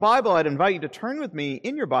Bible, I'd invite you to turn with me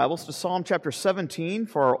in your Bibles to Psalm chapter 17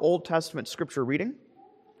 for our Old Testament scripture reading.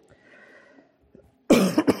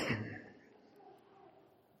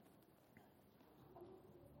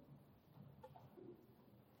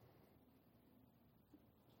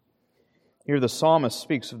 Here the psalmist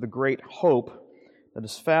speaks of the great hope that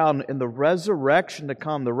is found in the resurrection to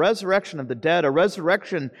come, the resurrection of the dead, a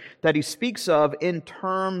resurrection that he speaks of in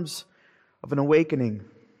terms of an awakening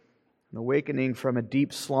from a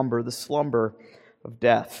deep slumber, the slumber of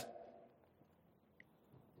death.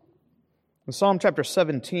 In Psalm chapter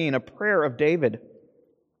 17, a prayer of David.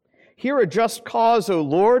 Hear a just cause, O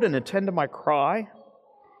Lord, and attend to my cry.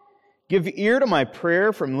 Give ear to my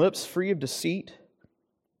prayer from lips free of deceit.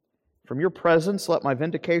 From your presence let my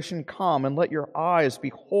vindication come, and let your eyes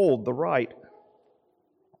behold the right.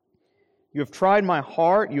 You have tried my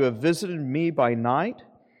heart, you have visited me by night.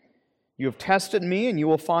 You have tested me, and you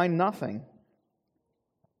will find nothing.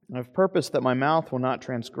 I have purposed that my mouth will not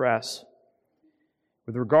transgress.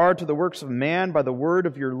 With regard to the works of man, by the word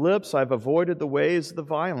of your lips I have avoided the ways of the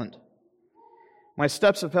violent. My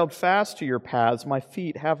steps have held fast to your paths, my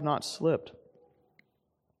feet have not slipped.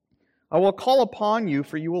 I will call upon you,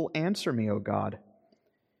 for you will answer me, O God.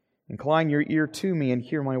 Incline your ear to me and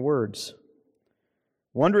hear my words.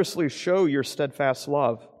 Wondrously show your steadfast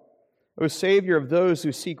love, O Savior of those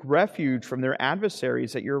who seek refuge from their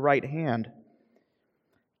adversaries at your right hand.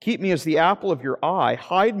 Keep me as the apple of your eye.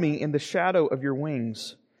 Hide me in the shadow of your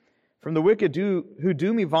wings. From the wicked who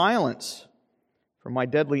do me violence, from my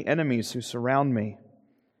deadly enemies who surround me.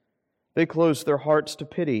 They close their hearts to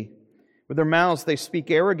pity. With their mouths they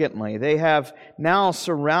speak arrogantly. They have now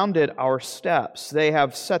surrounded our steps. They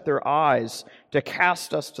have set their eyes to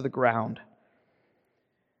cast us to the ground.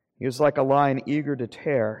 He is like a lion eager to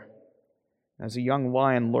tear, as a young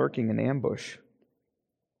lion lurking in ambush.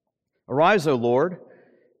 Arise, O Lord,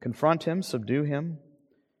 confront him, subdue him.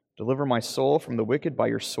 Deliver my soul from the wicked by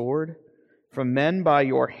your sword, from men by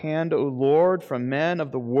your hand, O Lord, from men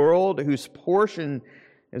of the world whose portion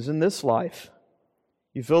is in this life.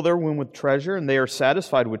 You fill their womb with treasure, and they are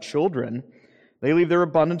satisfied with children. They leave their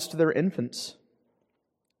abundance to their infants.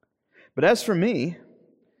 But as for me,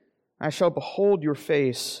 I shall behold your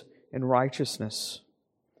face in righteousness.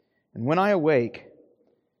 And when I awake,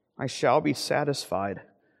 I shall be satisfied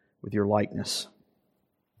with your likeness.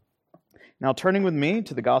 Now, turning with me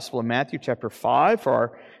to the Gospel of Matthew, chapter 5, for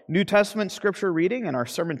our New Testament scripture reading and our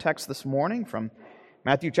sermon text this morning from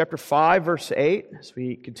Matthew chapter 5, verse 8, as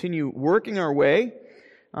we continue working our way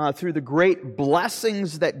through the great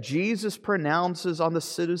blessings that Jesus pronounces on the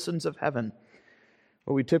citizens of heaven,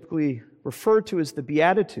 what we typically refer to as the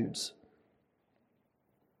Beatitudes.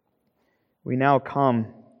 We now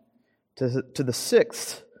come to the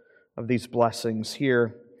sixth of these blessings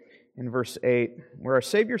here in verse 8, where our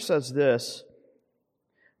Savior says this,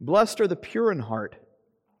 "Blessed are the pure in heart,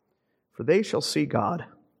 for they shall see God."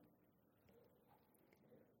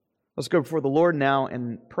 Let's go before the Lord now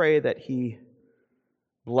and pray that He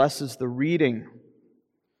blesses the reading,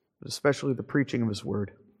 but especially the preaching of His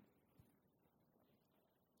Word.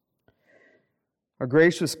 Our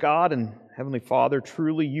gracious God and Heavenly Father,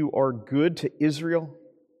 truly you are good to Israel,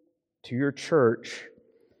 to your church,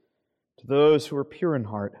 to those who are pure in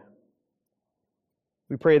heart.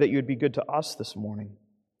 We pray that you would be good to us this morning,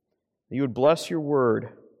 that you would bless your word,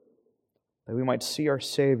 that we might see our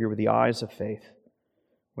Savior with the eyes of faith.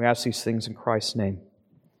 We ask these things in Christ's name.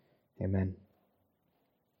 Amen.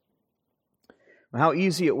 How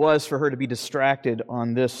easy it was for her to be distracted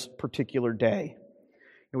on this particular day.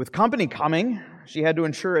 And with company coming, she had to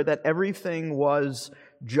ensure that everything was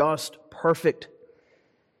just perfect.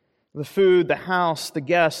 The food, the house, the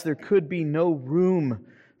guests, there could be no room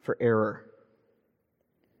for error.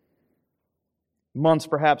 Months,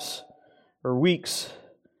 perhaps, or weeks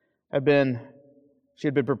she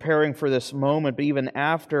had been preparing for this moment, but even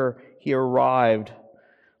after he arrived,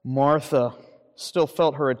 Martha still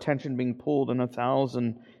felt her attention being pulled in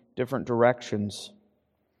 1,000 different directions.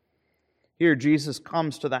 Here, Jesus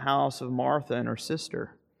comes to the house of Martha and her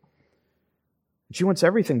sister. She wants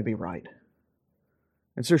everything to be right.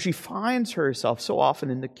 And so she finds herself so often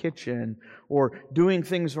in the kitchen or doing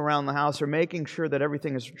things around the house or making sure that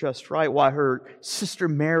everything is just right while her sister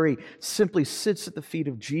Mary simply sits at the feet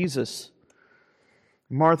of Jesus.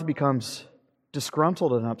 Martha becomes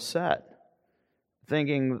disgruntled and upset,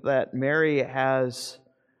 thinking that Mary has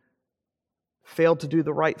failed to do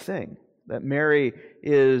the right thing, that Mary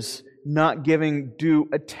is not giving due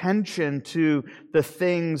attention to the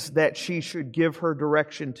things that she should give her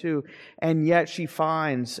direction to. And yet she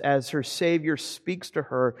finds, as her Savior speaks to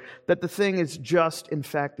her, that the thing is just, in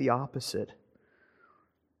fact, the opposite.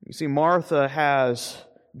 You see, Martha has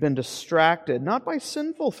been distracted, not by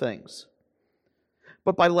sinful things,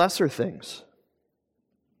 but by lesser things.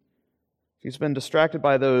 She's been distracted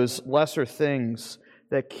by those lesser things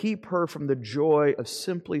that keep her from the joy of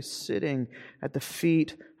simply sitting at the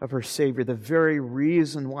feet of her Savior, the very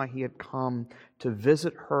reason why He had come to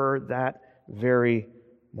visit her that very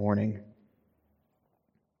morning.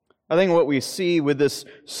 I think what we see with this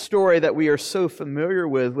story that we are so familiar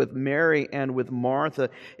with Mary and with Martha,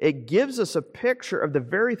 it gives us a picture of the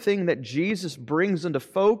very thing that Jesus brings into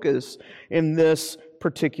focus in this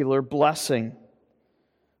particular blessing.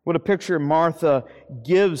 What a picture Martha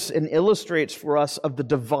gives and illustrates for us of the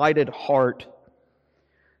divided heart.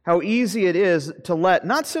 How easy it is to let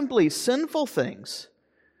not simply sinful things,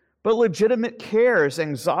 but legitimate cares,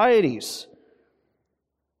 anxieties,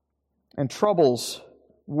 and troubles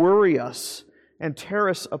worry us and tear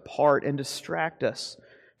us apart and distract us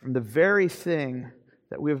from the very thing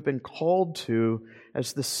that we have been called to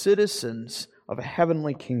as the citizens of a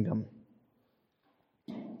heavenly kingdom.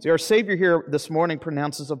 See, our Savior here this morning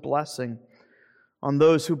pronounces a blessing on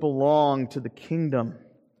those who belong to the kingdom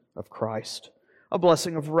of Christ, a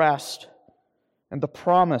blessing of rest, and the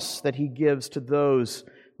promise that He gives to those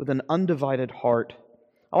with an undivided heart.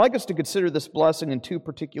 I'd like us to consider this blessing in two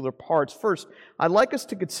particular parts. First, I'd like us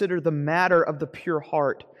to consider the matter of the pure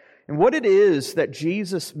heart and what it is that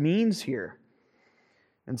Jesus means here.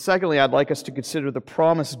 And secondly, I'd like us to consider the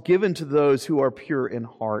promise given to those who are pure in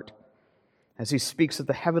heart as He speaks of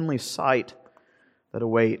the heavenly sight that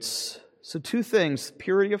awaits. So two things,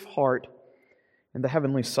 purity of heart and the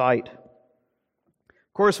heavenly sight.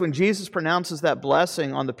 Of course, when Jesus pronounces that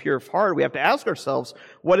blessing on the pure of heart, we have to ask ourselves,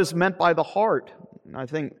 what is meant by the heart? I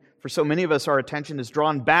think for so many of us, our attention is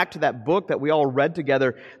drawn back to that book that we all read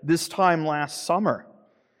together this time last summer.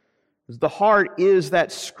 The heart is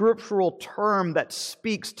that scriptural term that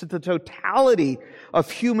speaks to the totality of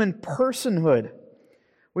human personhood.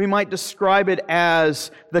 We might describe it as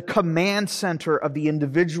the command center of the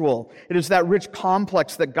individual. It is that rich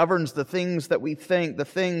complex that governs the things that we think, the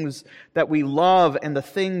things that we love, and the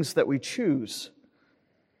things that we choose.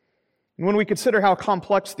 And when we consider how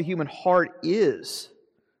complex the human heart is,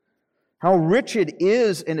 how rich it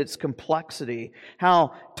is in its complexity,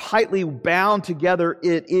 how tightly bound together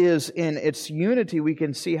it is in its unity, we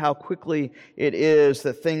can see how quickly it is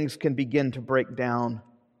that things can begin to break down.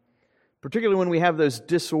 Particularly when we have those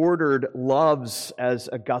disordered loves, as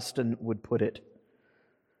Augustine would put it.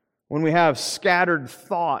 When we have scattered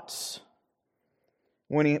thoughts.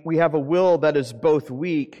 When we have a will that is both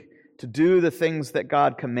weak to do the things that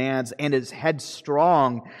God commands and is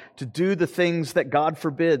headstrong to do the things that God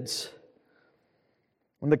forbids.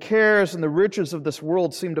 When the cares and the riches of this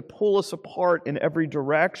world seem to pull us apart in every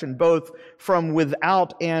direction, both from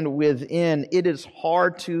without and within, it is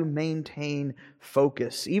hard to maintain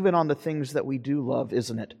focus, even on the things that we do love,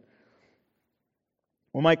 isn't it?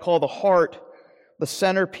 We might call the heart the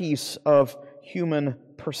centerpiece of human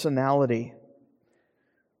personality.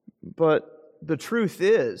 But the truth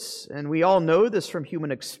is, and we all know this from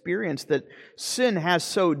human experience, that sin has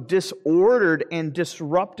so disordered and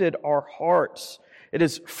disrupted our hearts. It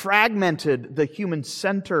has fragmented the human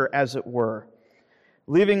center, as it were,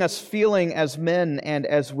 leaving us feeling as men and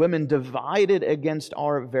as women divided against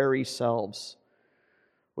our very selves.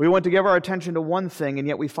 We want to give our attention to one thing, and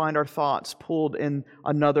yet we find our thoughts pulled in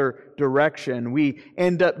another direction. We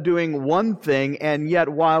end up doing one thing, and yet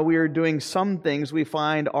while we are doing some things, we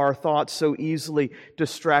find our thoughts so easily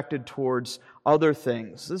distracted towards other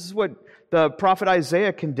things. This is what the prophet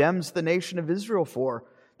Isaiah condemns the nation of Israel for.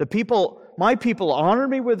 My people honor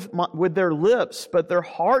me with their lips, but their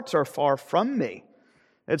hearts are far from me.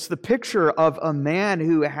 It's the picture of a man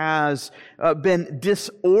who has been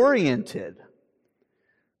disoriented.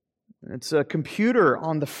 It's a computer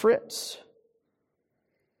on the fritz.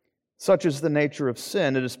 Such is the nature of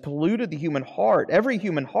sin. It has polluted the human heart, every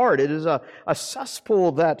human heart. It is a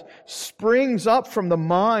cesspool that springs up from the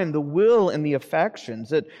mind, the will, and the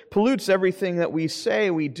affections. It pollutes everything that we say,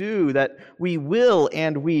 we do, that we will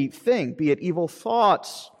and we think, be it evil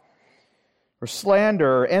thoughts, or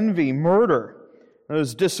slander, or envy, murder,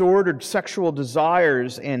 those disordered sexual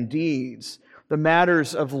desires and deeds, the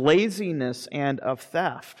matters of laziness and of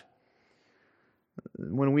theft.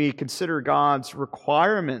 When we consider God's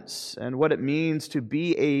requirements and what it means to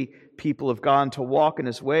be a people of God and to walk in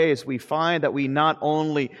His ways, we find that we not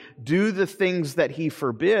only do the things that He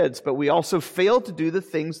forbids, but we also fail to do the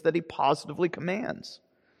things that He positively commands.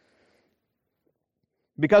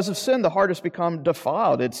 Because of sin, the heart has become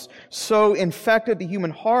defiled. It's so infected the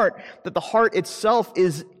human heart that the heart itself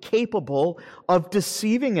is capable of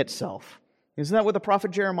deceiving itself. Isn't that what the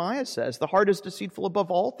prophet Jeremiah says? The heart is deceitful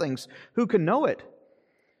above all things. Who can know it?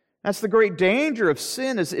 That's the great danger of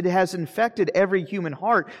sin, is it has infected every human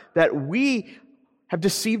heart, that we have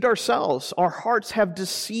deceived ourselves. Our hearts have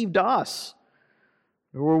deceived us,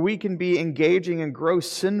 where we can be engaging in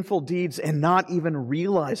gross sinful deeds and not even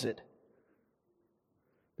realize it,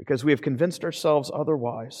 because we have convinced ourselves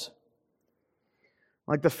otherwise.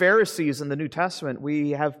 Like the Pharisees in the New Testament,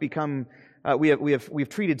 we have become we've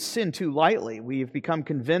treated sin too lightly. We've become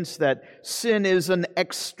convinced that sin is an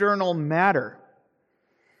external matter.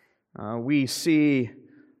 We see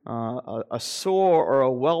a sore or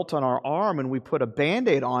a welt on our arm and we put a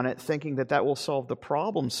Band-Aid on it thinking that that will solve the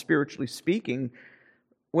problem, spiritually speaking,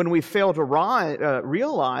 when we fail to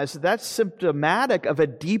realize that that's symptomatic of a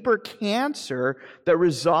deeper cancer that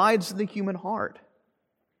resides in the human heart.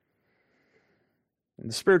 And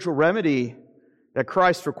the spiritual remedy that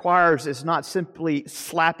Christ requires is not simply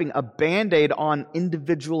slapping a Band-Aid on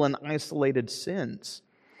individual and isolated sins,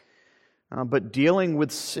 but dealing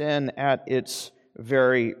with sin at its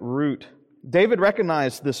very root. David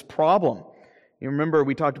recognized this problem. You remember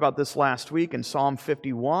we talked about this last week in Psalm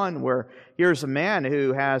 51, where here's a man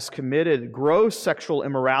who has committed gross sexual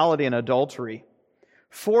immorality and adultery,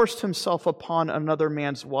 forced himself upon another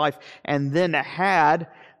man's wife, and then had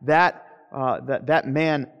that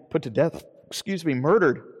man put to death,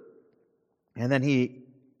 murdered, and then he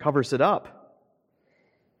covers it up.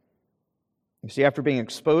 You see, after being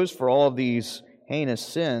exposed for all of these heinous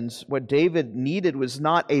sins, what David needed was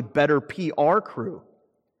not a better PR crew.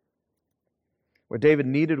 What David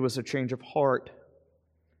needed was a change of heart.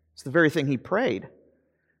 It's the very thing he prayed.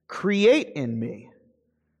 Create in me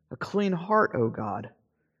a clean heart, O God.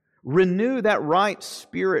 Renew that right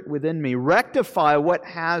spirit within me. Rectify what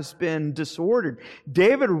has been disordered.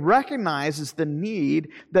 David recognizes the need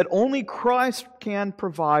that only Christ can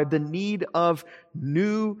provide, the need of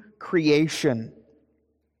new creation.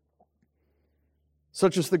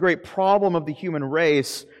 Such is the great problem of the human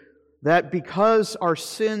race, that because our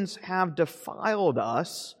sins have defiled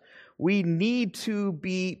us, we need to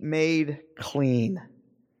be made clean.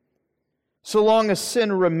 So long as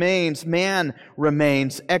sin remains, man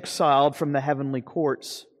remains exiled from the heavenly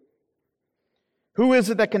courts. Who is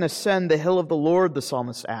it that can ascend the hill of the Lord, the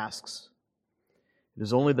psalmist asks. It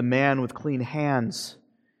is only the man with clean hands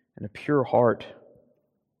and a pure heart.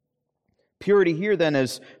 Purity here then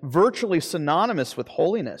is virtually synonymous with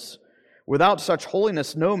holiness. Without such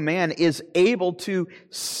holiness, no man is able to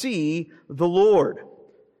see the Lord.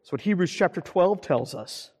 That's what Hebrews chapter 12 tells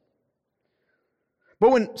us.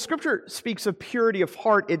 But when Scripture speaks of purity of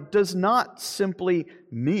heart, it does not simply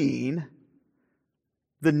mean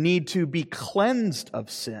the need to be cleansed of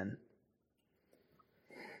sin.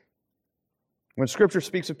 When Scripture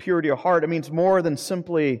speaks of purity of heart, it means more than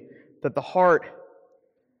simply that the heart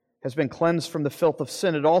has been cleansed from the filth of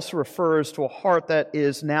sin. It also refers to a heart that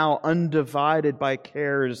is now undivided by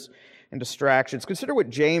cares and distractions. Consider what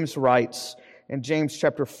James writes in James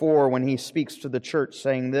chapter 4 when he speaks to the church,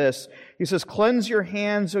 saying this. He says, "Cleanse your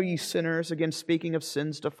hands, O ye sinners," again speaking of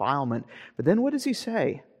sin's defilement. But then what does he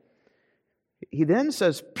say? He then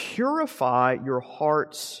says, "Purify your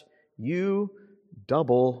hearts, you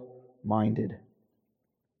double-minded."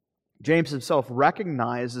 James himself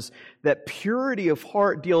recognizes that purity of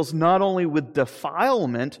heart deals not only with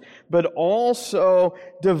defilement, but also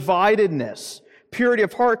dividedness. Purity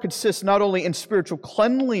of heart consists not only in spiritual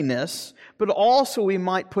cleanliness, but also, we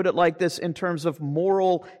might put it like this, in terms of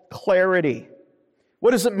moral clarity.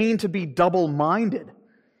 What does it mean to be double-minded?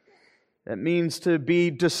 It means to be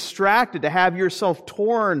distracted, to have yourself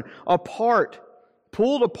torn apart,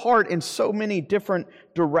 pulled apart in so many different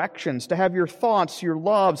directions, to have your thoughts, your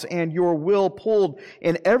loves, and your will pulled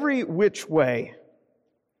in every which way,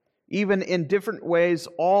 even in different ways,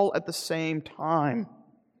 all at the same time.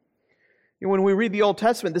 When we read the Old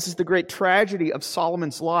Testament, this is the great tragedy of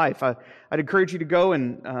Solomon's life. I'd encourage you to go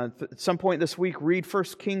and at some point this week read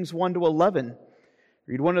 1 Kings 1-11.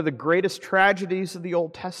 Read one of the greatest tragedies of the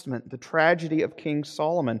Old Testament, the tragedy of King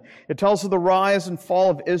Solomon. It tells of the rise and fall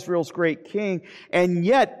of Israel's great king, and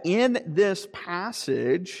yet in this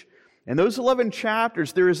passage, in those 11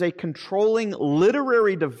 chapters, there is a controlling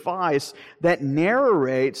literary device that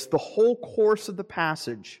narrates the whole course of the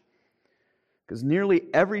passage. Because nearly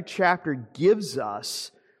every chapter gives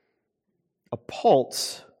us a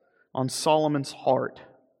pulse on Solomon's heart.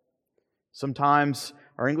 Sometimes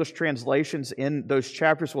our English translations in those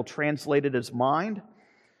chapters will translate it as mind.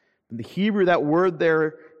 In the Hebrew, that word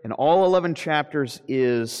there in all 11 chapters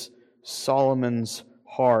is Solomon's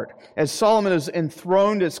heart. As Solomon is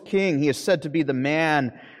enthroned as king, he is said to be the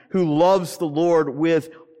man who loves the Lord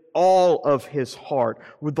with all of his heart,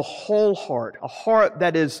 with the whole heart, a heart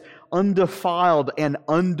that is undefiled and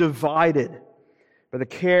undivided by the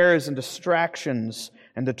cares and distractions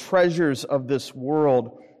and the treasures of this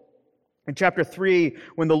world. In chapter 3,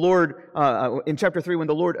 when the Lord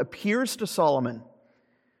appears to Solomon,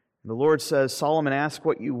 the Lord says, Solomon, ask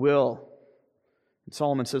what you will. And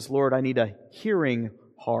Solomon says, Lord, I need a hearing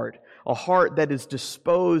heart, a heart that is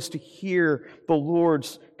disposed to hear the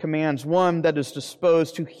Lord's commands, one that is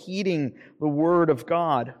disposed to heeding the Word of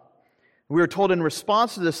God. We are told in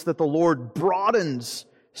response to this that the Lord broadens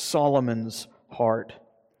Solomon's heart.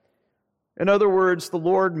 In other words, the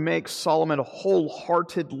Lord makes Solomon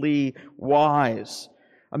wholeheartedly wise,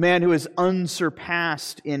 a man who is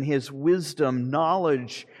unsurpassed in his wisdom,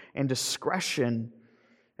 knowledge, and discretion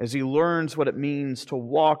as he learns what it means to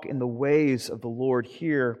walk in the ways of the Lord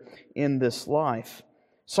here in this life.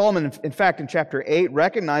 Solomon, in fact, in chapter 8,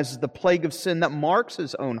 recognizes the plague of sin that marks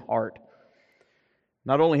his own heart.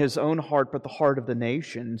 Not only his own heart, but the heart of the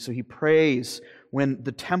nation. So he prays when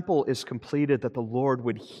the temple is completed that the Lord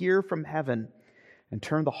would hear from heaven and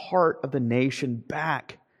turn the heart of the nation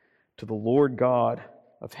back to the Lord God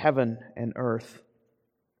of heaven and earth.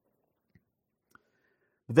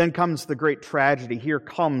 But then comes the great tragedy. Here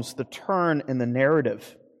comes the turn in the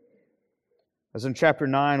narrative. As in chapter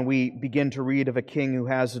 9, we begin to read of a king who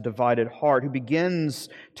has a divided heart, who begins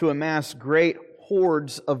to amass great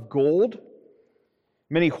hoards of gold,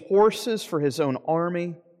 many horses for his own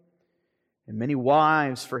army, and many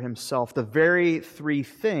wives for himself. The very three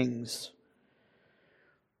things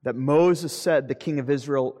that Moses said the king of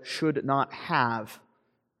Israel should not have.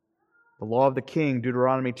 The law of the king,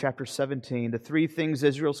 Deuteronomy chapter 17. The three things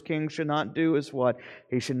Israel's king should not do is what?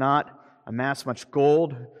 He should not amass much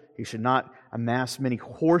gold. He should not amass many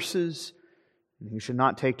horses. And he should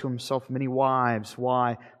not take to himself many wives.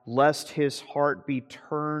 Why? Lest his heart be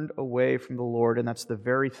turned away from the Lord. And that's the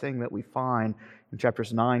very thing that we find in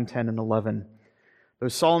chapters 9, 10, and 11. Though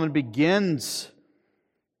Solomon begins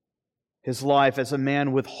his life as a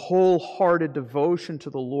man with wholehearted devotion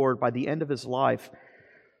to the Lord, by the end of his life,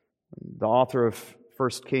 the author of 1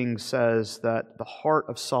 Kings says that the heart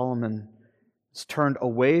of Solomon is turned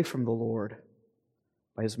away from the Lord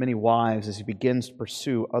by his many wives as he begins to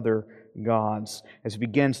pursue other gods, as he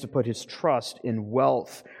begins to put his trust in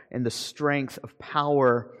wealth, in the strength of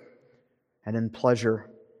power, and in pleasure.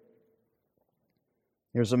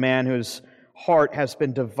 Here's a man whose heart has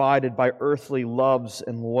been divided by earthly loves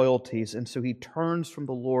and loyalties, and so he turns from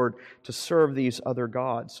the Lord to serve these other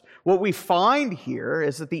gods. What we find here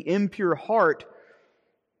is that the impure heart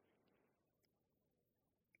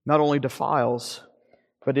not only defiles,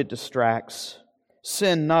 but it distracts.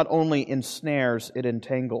 Sin not only ensnares, it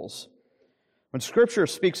entangles. When Scripture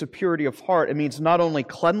speaks of purity of heart, it means not only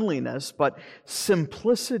cleanliness, but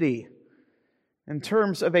simplicity, in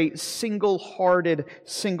terms of a single-hearted,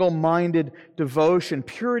 single-minded devotion.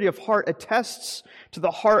 Purity of heart attests to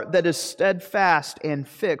the heart that is steadfast and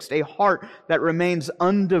fixed, a heart that remains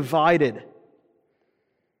undivided,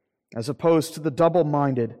 as opposed to the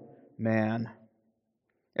double-minded man.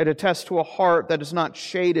 It attests to a heart that is not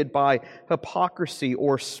shaded by hypocrisy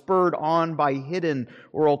or spurred on by hidden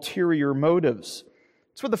or ulterior motives.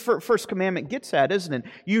 That's what the first commandment gets at, isn't it?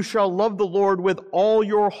 You shall love the Lord with all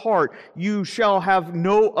your heart. You shall have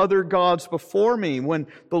no other gods before me. When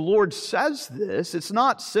the Lord says this, it's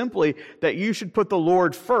not simply that you should put the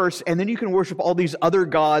Lord first and then you can worship all these other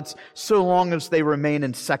gods so long as they remain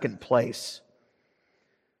in second place.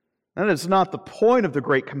 That is not the point of the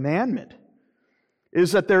great commandment. It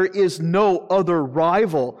is that there is no other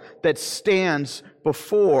rival that stands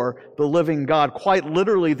before the living God. Quite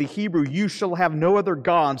literally, the Hebrew, you shall have no other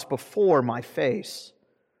gods before my face.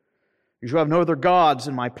 You shall have no other gods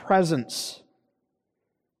in my presence.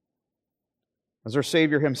 As our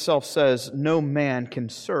Savior himself says, no man can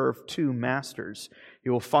serve two masters.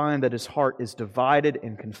 You will find that his heart is divided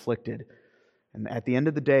and conflicted. And at the end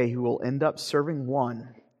of the day, he will end up serving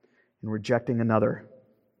one and rejecting another.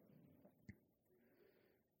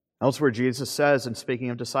 Elsewhere, Jesus says, in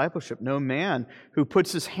speaking of discipleship, no man who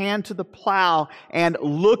puts his hand to the plow and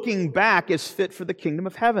looking back is fit for the kingdom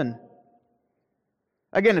of heaven.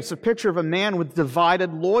 Again, it's a picture of a man with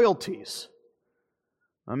divided loyalties.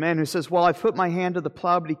 A man who says, well, I've put my hand to the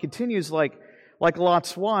plow, but he continues like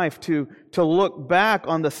Lot's wife to look back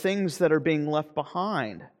on the things that are being left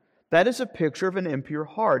behind. That is a picture of an impure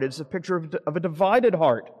heart. It's a picture of a divided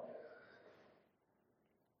heart.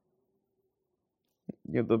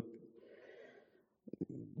 The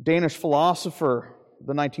Danish philosopher of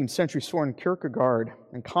the 19th century, Søren Kierkegaard,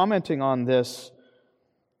 in commenting on this,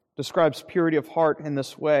 describes purity of heart in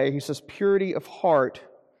this way. He says, purity of heart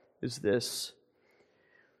is this: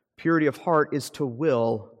 purity of heart is to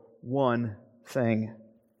will one thing.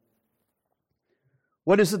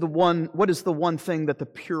 What is the one thing that the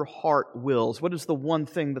pure heart wills? What is the one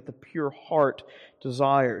thing that the pure heart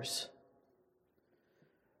desires?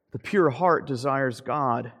 The pure heart desires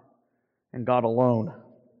God and God alone.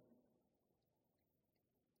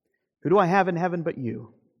 Who do I have in heaven but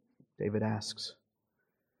you? David asks.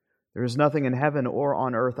 There is nothing in heaven or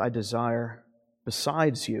on earth I desire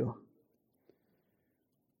besides you.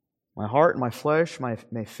 My heart and my flesh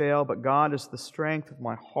may fail, but God is the strength of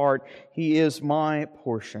my heart. He is my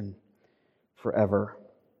portion forever.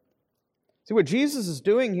 See, what Jesus is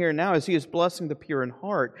doing here now is He is blessing the pure in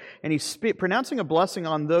heart, and He's pronouncing a blessing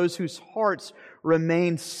on those whose hearts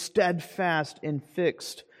remain steadfast and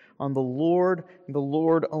fixed on the Lord and the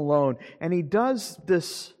Lord alone. And He does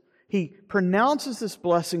this, He pronounces this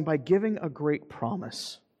blessing by giving a great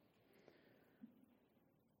promise.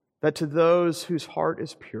 That to those whose heart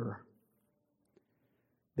is pure,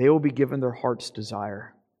 they will be given their heart's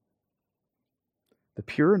desire. The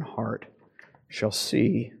pure in heart shall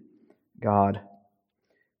see God.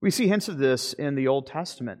 We see hints of this in the Old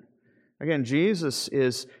Testament. Again, Jesus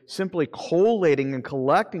is simply collating and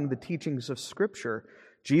collecting the teachings of Scripture.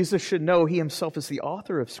 Jesus should know He Himself is the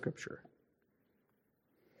author of Scripture.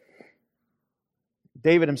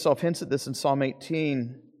 David himself hints at this in Psalm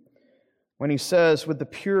 18, when he says, with the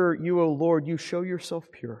pure, you, O Lord, you show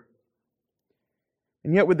yourself pure.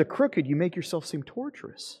 And yet with the crooked, you make yourself seem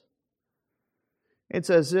torturous. It's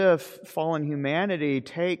as if fallen humanity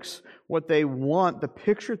takes what they want, the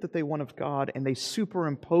picture that they want of God, and they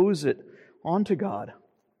superimpose it onto God.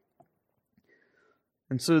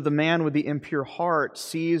 And so the man with the impure heart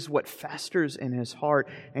sees what festers in his heart,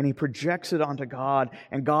 and he projects it onto God,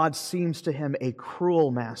 and God seems to him a cruel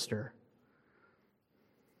master.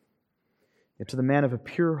 Yet to the man of a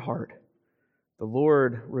pure heart, the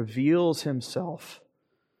Lord reveals Himself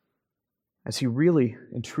as He really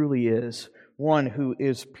and truly is, one who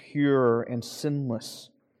is pure and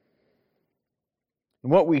sinless.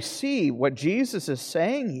 And what we see, what Jesus is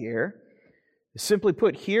saying here, simply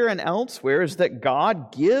put here and elsewhere, is that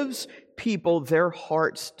God gives people their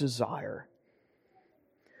heart's desire,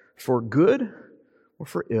 for good or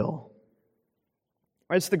for ill.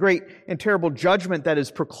 It's the great and terrible judgment that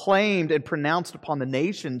is proclaimed and pronounced upon the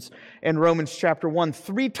nations in Romans chapter 1.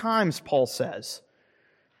 3 times Paul says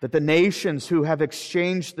that the nations who have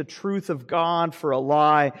exchanged the truth of God for a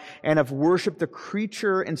lie and have worshipped the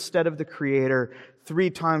creature instead of the Creator, 3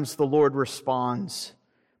 times the Lord responds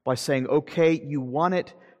by saying, okay, you want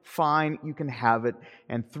it, fine, you can have it.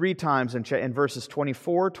 And 3 times in verses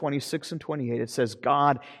 24, 26, and 28, it says,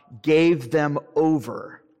 God gave them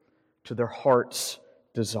over to their heart's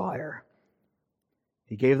desire.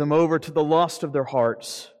 He gave them over to the lust of their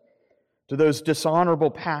hearts, to those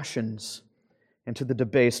dishonorable passions, and to the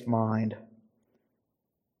debased mind.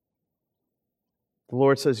 The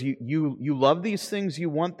Lord says, you love these things, you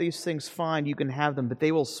want these things, fine, you can have them, but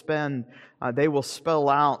they will spell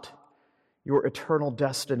out your eternal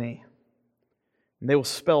destiny. And they will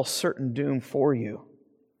spell certain doom for you.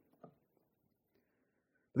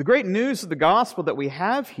 The great news of the gospel that we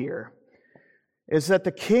have here is that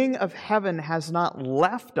the King of heaven has not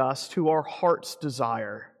left us to our heart's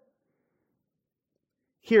desire.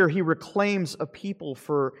 Here He reclaims a people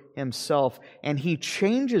for Himself, and He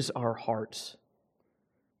changes our hearts.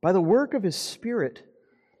 By the work of His Spirit,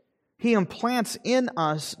 He implants in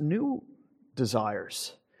us new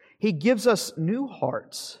desires. He gives us new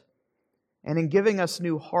hearts. And in giving us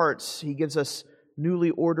new hearts, He gives us newly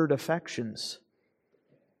ordered affections,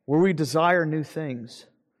 where we desire new things.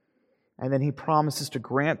 And then He promises to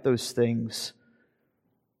grant those things,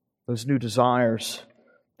 those new desires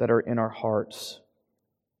that are in our hearts.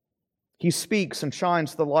 He speaks and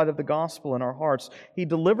shines the light of the gospel in our hearts. He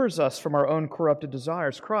delivers us from our own corrupted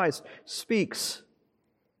desires. Christ speaks,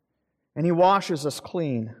 and He washes us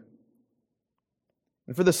clean.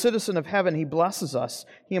 And for the citizen of heaven, He blesses us.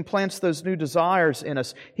 He implants those new desires in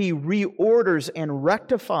us. He reorders and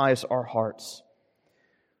rectifies our hearts.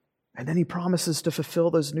 And then He promises to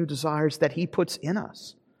fulfill those new desires that He puts in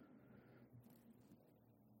us.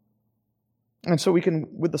 And so we can,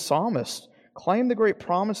 with the psalmist, claim the great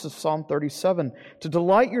promise of Psalm 37, to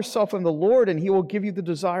delight yourself in the Lord, and He will give you the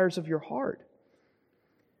desires of your heart.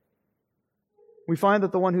 We find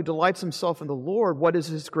that the one who delights himself in the Lord, what is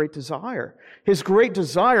his great desire? His great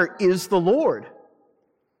desire is the Lord.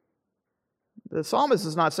 The psalmist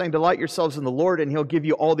is not saying, delight yourselves in the Lord and He'll give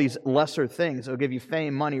you all these lesser things. He'll give you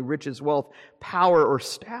fame, money, riches, wealth, power, or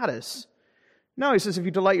status. No, he says, if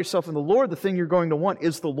you delight yourself in the Lord, the thing you're going to want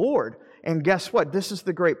is the Lord. And guess what? This is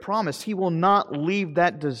the great promise. He will not leave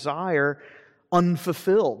that desire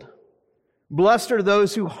unfulfilled. Blessed are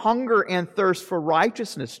those who hunger and thirst for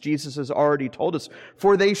righteousness, Jesus has already told us,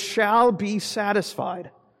 for they shall be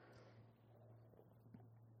satisfied.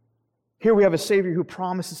 Here we have a Savior who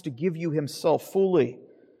promises to give you Himself fully,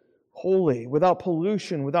 holy, without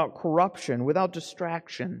pollution, without corruption, without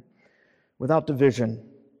distraction, without division.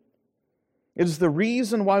 It is the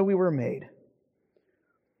reason why we were made.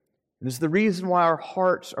 It is the reason why our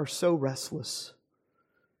hearts are so restless.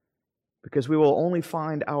 Because we will only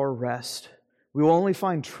find our rest. We will only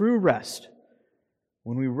find true rest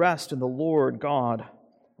when we rest in the Lord God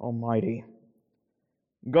Almighty.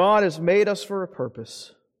 God has made us for a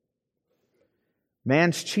purpose.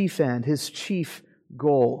 Man's chief end, his chief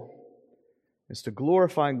goal, is to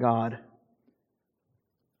glorify God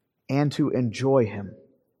and to enjoy Him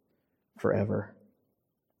forever.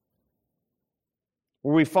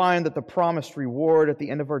 Where we find that the promised reward at the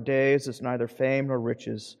end of our days is neither fame nor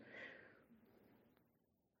riches.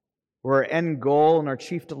 Where our end goal and our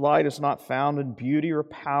chief delight is not found in beauty or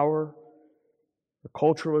power, or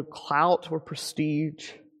cultural clout or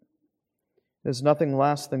prestige. It is nothing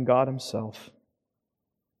less than God Himself.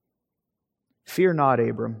 Fear not,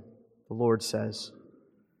 Abram, the Lord says.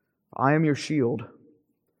 I am your shield,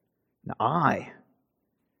 and I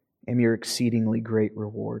am your exceedingly great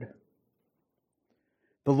reward.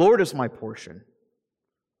 The Lord is my portion.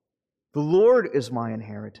 The Lord is my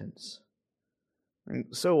inheritance.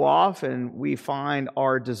 And so often we find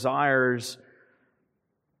our desires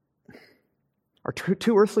are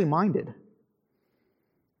too earthly minded.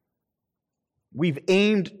 We've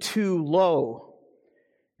aimed too low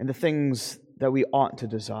in the things that we ought to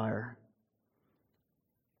desire.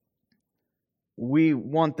 We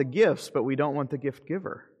want the gifts, but we don't want the gift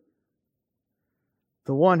giver.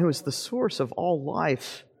 The one who is the source of all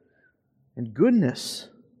life and goodness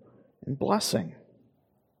and blessing.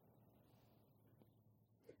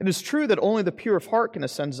 It is true that only the pure of heart can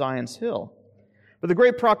ascend Zion's hill. But the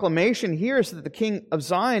great proclamation here is that the King of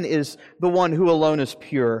Zion is the one who alone is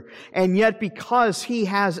pure. And yet because He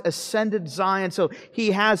has ascended Zion, so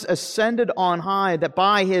He has ascended on high, that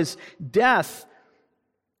by His death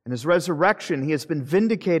and His resurrection, He has been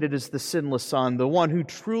vindicated as the sinless Son, the one who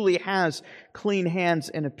truly has clean hands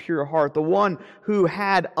and a pure heart, the one who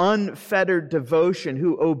had unfettered devotion,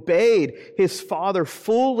 who obeyed His Father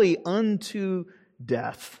fully unto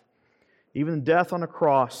death, even death on a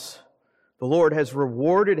cross. The Lord has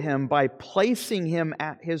rewarded Him by placing Him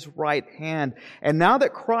at His right hand. And now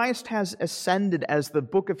that Christ has ascended, as the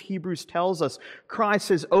book of Hebrews tells us, Christ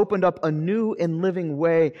has opened up a new and living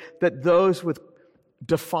way that those with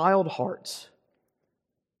defiled hearts,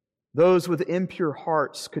 those with impure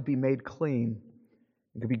hearts could be made clean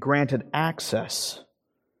and could be granted access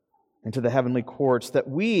into the heavenly courts, that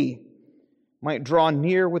we might draw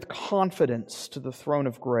near with confidence to the throne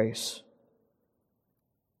of grace.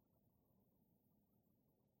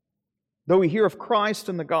 Though we hear of Christ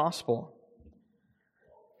in the gospel,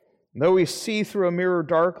 though we see through a mirror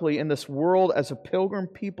darkly in this world as a pilgrim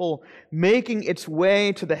people making its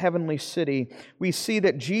way to the heavenly city, we see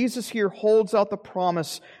that Jesus here holds out the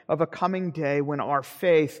promise of a coming day when our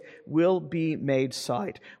faith will be made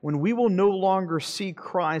sight, when we will no longer see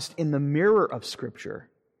Christ in the mirror of Scripture,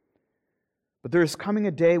 but there is coming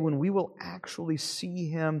a day when we will actually see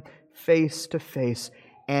Him face to face,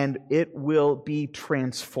 and it will be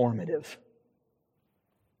transformative.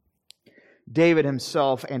 David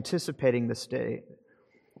himself, anticipating this day,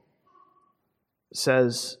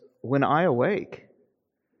 says, "When I awake,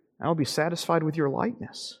 I will be satisfied with your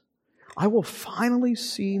likeness. I will finally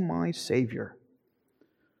see my Savior."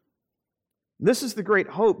 This is the great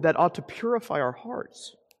hope that ought to purify our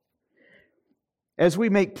hearts as we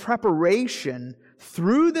make preparation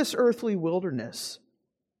through this earthly wilderness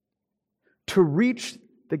to reach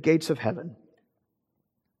the gates of heaven.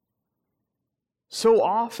 So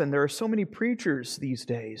often, there are so many preachers these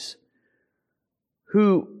days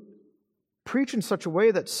who preach in such a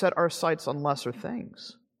way that set our sights on lesser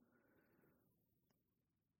things,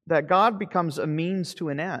 that God becomes a means to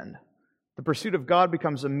an end. The pursuit of God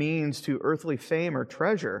becomes a means to earthly fame or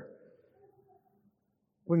treasure,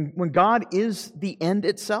 when God is the end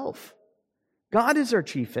itself. God is our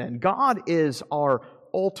chief end. God is our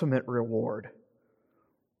ultimate reward.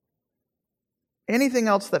 Anything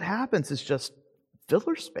else that happens is just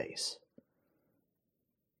filler space.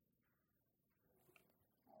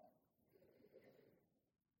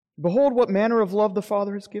 Behold, what manner of love the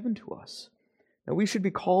Father has given to us, that we should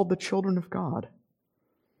be called the children of God.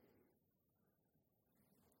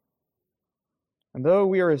 And though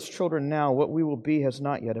we are His children now, what we will be has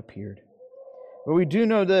not yet appeared. But we do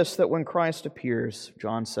know this, that when Christ appears,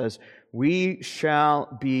 John says, we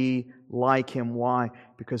shall be like Him. Why?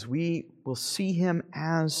 Because we will see Him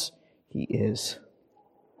as He is.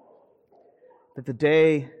 That the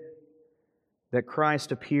day that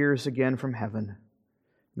Christ appears again from heaven,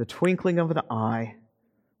 in the twinkling of an eye,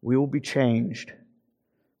 we will be changed.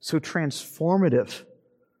 So transformative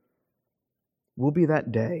will be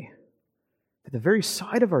that day. That the very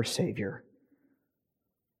sight of our Savior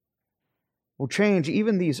will change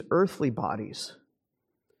even these earthly bodies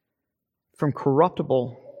from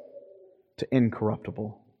corruptible to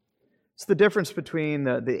incorruptible. It's the difference between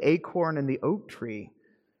the acorn and the oak tree,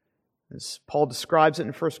 as Paul describes it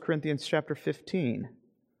in 1 Corinthians chapter 15.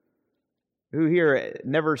 Who here,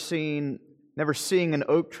 never seeing an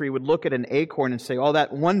oak tree, would look at an acorn and say, oh,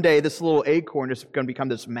 that one day this little acorn is going to become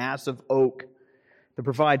this massive oak that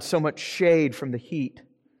provides so much shade from the heat.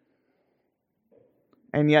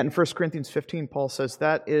 And yet in 1 Corinthians 15, Paul says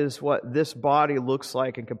that is what this body looks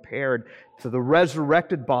like and compared to the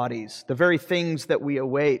resurrected bodies, the very things that we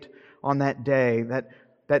await on that day,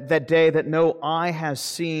 that day that no eye has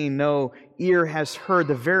seen, no ear has heard,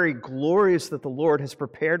 the very glories that the Lord has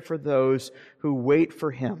prepared for those who wait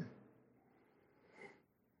for Him.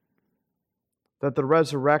 That the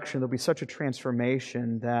resurrection, there'll be such a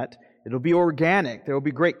transformation that it'll be organic, there will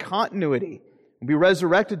be great continuity. We'll be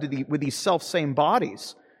resurrected with these self-same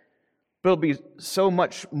bodies. But it'll be so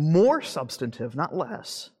much more substantive, not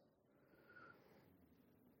less.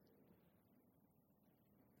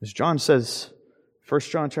 As John says, 1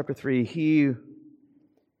 John chapter 3, he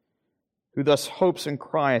who thus hopes in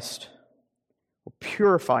Christ will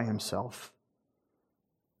purify himself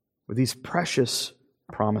with these precious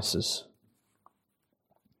promises.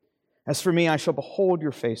 As for me, I shall behold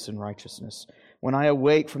your face in righteousness. When I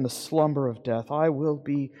awake from the slumber of death, I will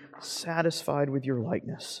be satisfied with your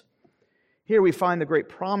likeness. Here we find the great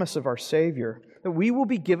promise of our Savior, that we will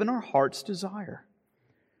be given our heart's desire.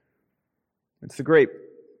 It's the great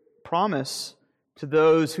promise to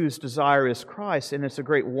those whose desire is Christ, and it's a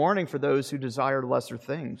great warning for those who desire lesser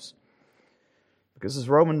things. Because as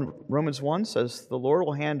Romans 1 says, the Lord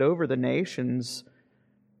will hand over the nations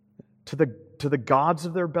to the gods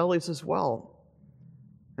of their bellies as well.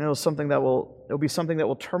 And it'll be something that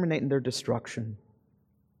will terminate in their destruction.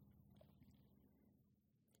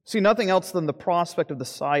 See, nothing else than the prospect of the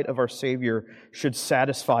sight of our Savior should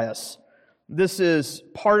satisfy us. This is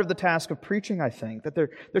part of the task of preaching, I think, that there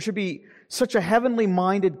should be such a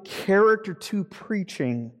heavenly-minded character to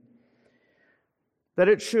preaching that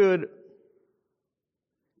it should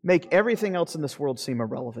make everything else in this world seem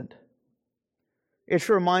irrelevant. It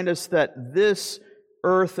should remind us that this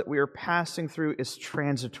earth that we are passing through is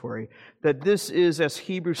transitory. That this is, as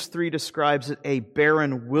Hebrews 3 describes it, a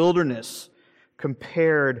barren wilderness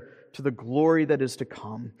compared to the glory that is to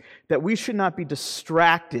come. That we should not be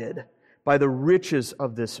distracted by the riches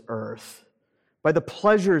of this earth, by the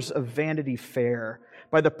pleasures of Vanity Fair,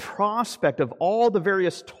 by the prospect of all the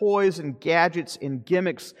various toys and gadgets and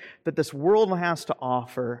gimmicks that this world has to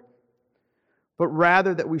offer, but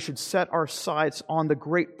rather that we should set our sights on the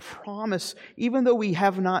great promise, even though we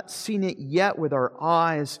have not seen it yet with our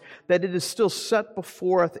eyes, that it is still set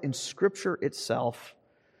before us in Scripture itself.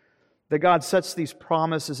 That God sets these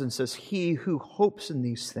promises and says, he who hopes in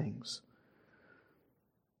these things,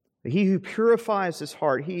 he who purifies his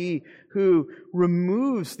heart, he who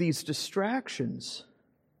removes these distractions,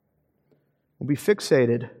 will be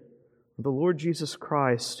fixated on the Lord Jesus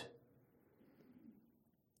Christ.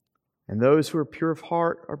 And those who are pure of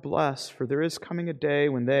heart are blessed, for there is coming a day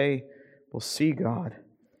when they will see God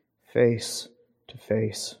face to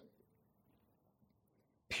face.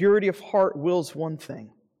 Purity of heart wills one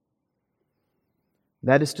thing.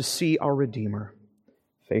 That is to see our Redeemer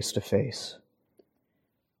face to face.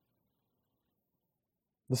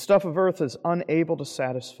 The stuff of earth is unable to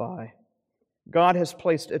satisfy. God has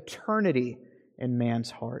placed eternity in man's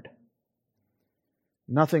heart.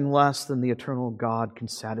 Nothing less than the eternal God can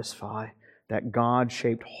satisfy that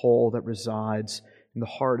God-shaped hole that resides in the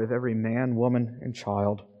heart of every man, woman, and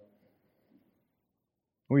child.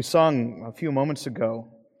 We sung a few moments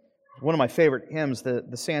ago one of my favorite hymns, the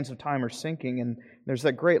Sands of Time Are Sinking, and there's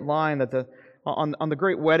that great line that on the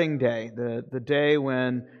great wedding day, the day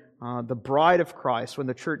when the bride of Christ, when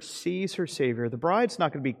the church sees her Savior, the bride's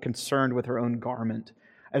not going to be concerned with her own garment,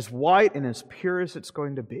 as white and as pure as it's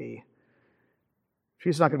going to be.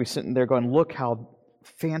 She's not going to be sitting there going, look how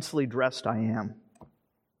fancily dressed I am.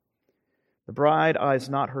 The bride eyes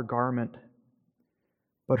not her garment,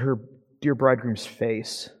 but her dear bridegroom's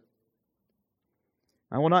face.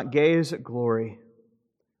 I will not gaze at glory,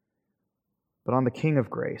 but on the King of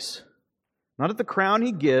grace. Not at the crown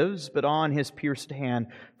He gives, but on His pierced hand.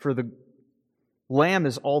 For the Lamb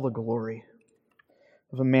is all the glory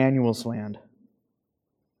of Emmanuel's land.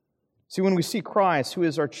 See, when we see Christ, who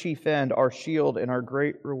is our chief end, our shield, and our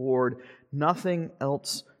great reward, nothing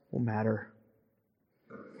else will matter.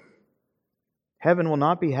 Heaven will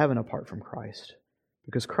not be heaven apart from Christ,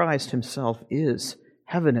 because Christ Himself is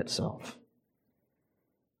heaven itself.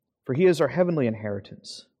 For He is our heavenly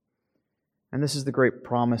inheritance. And this is the great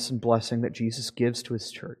promise and blessing that Jesus gives to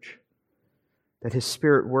His church, that His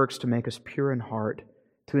Spirit works to make us pure in heart,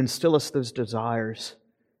 to instill us those desires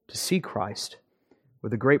to see Christ,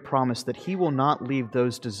 with a great promise that He will not leave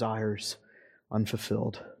those desires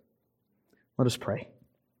unfulfilled. Let us pray.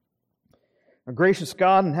 Our gracious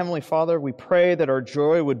God and Heavenly Father, we pray that our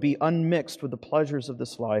joy would be unmixed with the pleasures of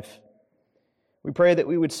this life. We pray that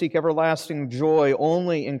we would seek everlasting joy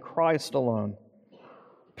only in Christ alone.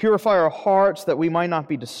 Purify our hearts that we might not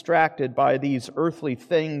be distracted by these earthly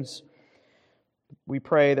things. We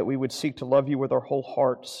pray that we would seek to love You with our whole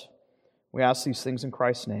hearts. We ask these things in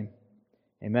Christ's name.